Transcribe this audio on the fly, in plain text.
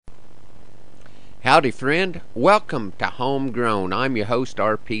Howdy, friend. Welcome to Homegrown. I'm your host,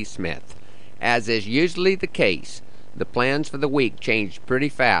 R.P. Smith. As is usually the case, the plans for the week changed pretty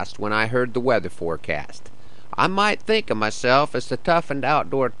fast when I heard the weather forecast. I might think of myself as the toughened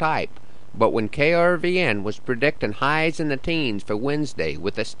outdoor type, but when KRVN was predicting highs in the teens for Wednesday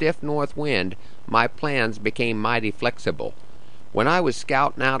with a stiff north wind, my plans became mighty flexible. When I was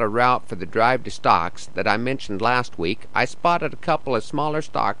scouting out a route for the drive to stocks that I mentioned last week, I spotted a couple of smaller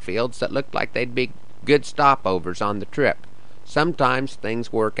stock fields that looked like they'd be good stopovers on the trip. Sometimes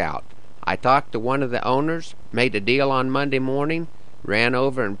things work out. I talked to one of the owners, made a deal on Monday morning, ran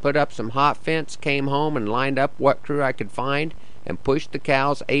over and put up some hot fence, came home and lined up what crew I could find, and pushed the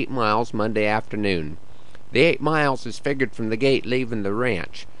cows 8 miles Monday afternoon. The 8 miles is figured from the gate leaving the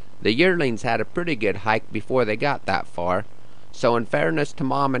ranch. The yearlings had a pretty good hike before they got that far, so in fairness to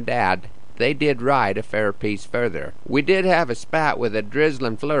Mom and Dad, they did ride a fair piece further. We did have a spat with a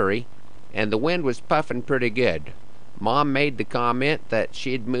drizzling flurry, and the wind was puffing pretty good. Mom made the comment that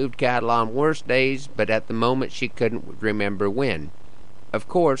she'd moved cattle on worse days, but at the moment she couldn't remember when. Of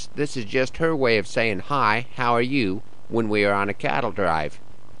course, this is just her way of saying, "Hi, how are you?" when we are on a cattle drive.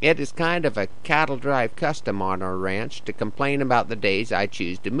 It is kind of a cattle drive custom on our ranch to complain about the days I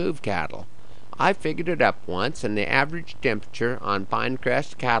choose to move cattle. I figured it up once, and the average temperature on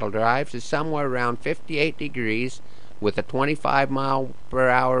Pinecrest cattle drives is somewhere around 58 degrees with a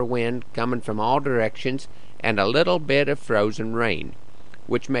 25-mile-per-hour wind coming from all directions and a little bit of frozen rain,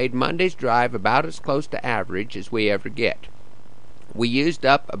 which made Monday's drive about as close to average as we ever get. We used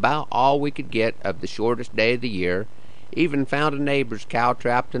up about all we could get of the shortest day of the year, even found a neighbor's cow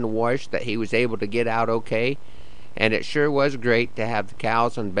trapped in the wash that he was able to get out okay, and it sure was great to have the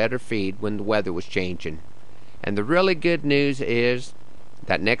cows on better feed when the weather was changing. And the really good news is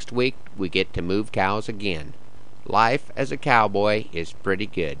that next week we get to move cows again. Life as a cowboy is pretty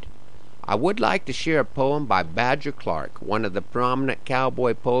good. I would like to share a poem by Badger Clark, one of the prominent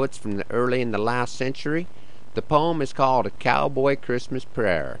cowboy poets from the early in the last century. The poem is called A Cowboy Christmas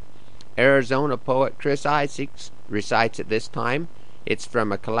Prayer. Arizona poet Chris Isaacs recites it this time. It's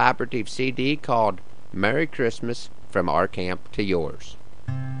from a collaborative CD called Merry Christmas from Our Camp to Yours.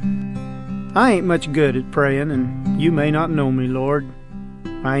 I ain't much good at praying, and you may not know me, Lord.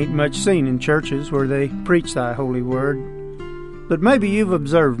 I ain't much seen in churches where they preach thy holy word. But maybe you've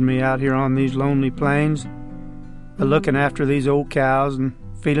observed me out here on these lonely plains, a-looking after these old cows and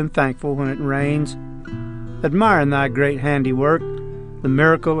feeling thankful when it rains, admiring thy great handiwork, the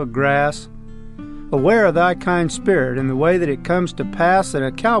miracle of grass, aware of thy kind spirit and the way that it comes to pass that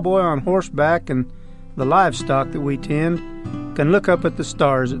a cowboy on horseback and the livestock that we tend can look up at the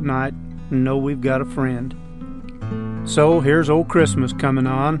stars at night and know we've got a friend. So here's old Christmas coming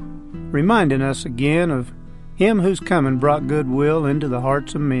on, reminding us again of him whose coming brought goodwill into the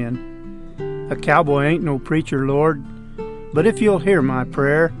hearts of men. A cowboy ain't no preacher, Lord, but if you'll hear my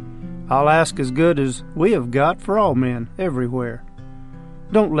prayer, I'll ask as good as we have got for all men everywhere.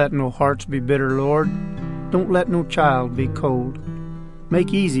 Don't let no hearts be bitter, Lord. Don't let no child be cold.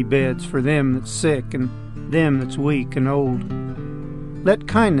 Make easy beds for them that's sick and them that's weak and old. Let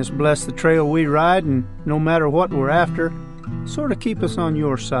kindness bless the trail we ride, and no matter what we're after, sort of keep us on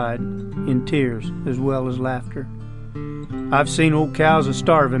your side, in tears as well as laughter. I've seen old cows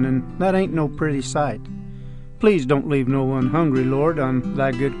a-starving, and that ain't no pretty sight. Please don't leave no one hungry, Lord, on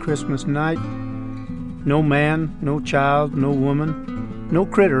thy good Christmas night. No man, no child, no woman, no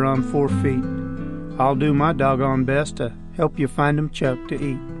critter on 4 feet. I'll do my doggone best to help you find 'em chuck to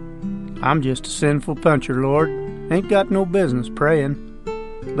eat. I'm just a sinful puncher, Lord, ain't got no business praying,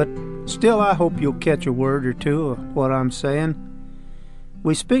 but still I hope you'll catch a word or two of what I'm saying.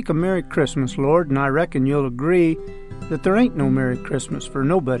 We speak a Merry Christmas, Lord, and I reckon you'll agree that there ain't no Merry Christmas for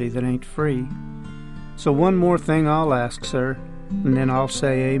nobody that ain't free. So one more thing I'll ask, sir, and then I'll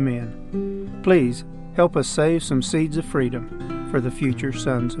say amen. Please help us save some seeds of freedom for the future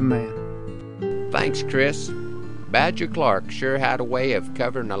sons of man. Thanks, Chris. Badger Clark sure had a way of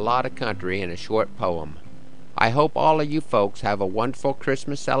covering a lot of country in a short poem. I hope all of you folks have a wonderful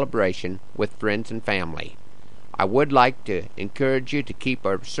Christmas celebration with friends and family. I would like to encourage you to keep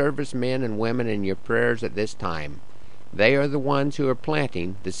our servicemen and women in your prayers at this time. They are the ones who are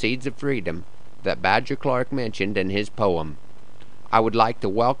planting the seeds of freedom that Badger Clark mentioned in his poem. I would like to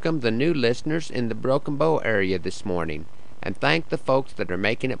welcome the new listeners in the Broken Bow area this morning and thank the folks that are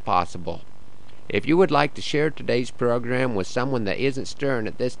making it possible. If you would like to share today's program with someone that isn't stirring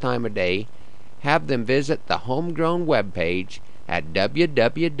at this time of day, have them visit the Homegrown webpage at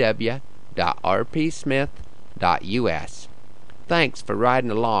www.rpsmith.us. Thanks for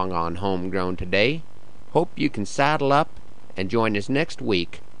riding along on Homegrown today. Hope you can saddle up and join us next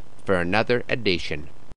week for another edition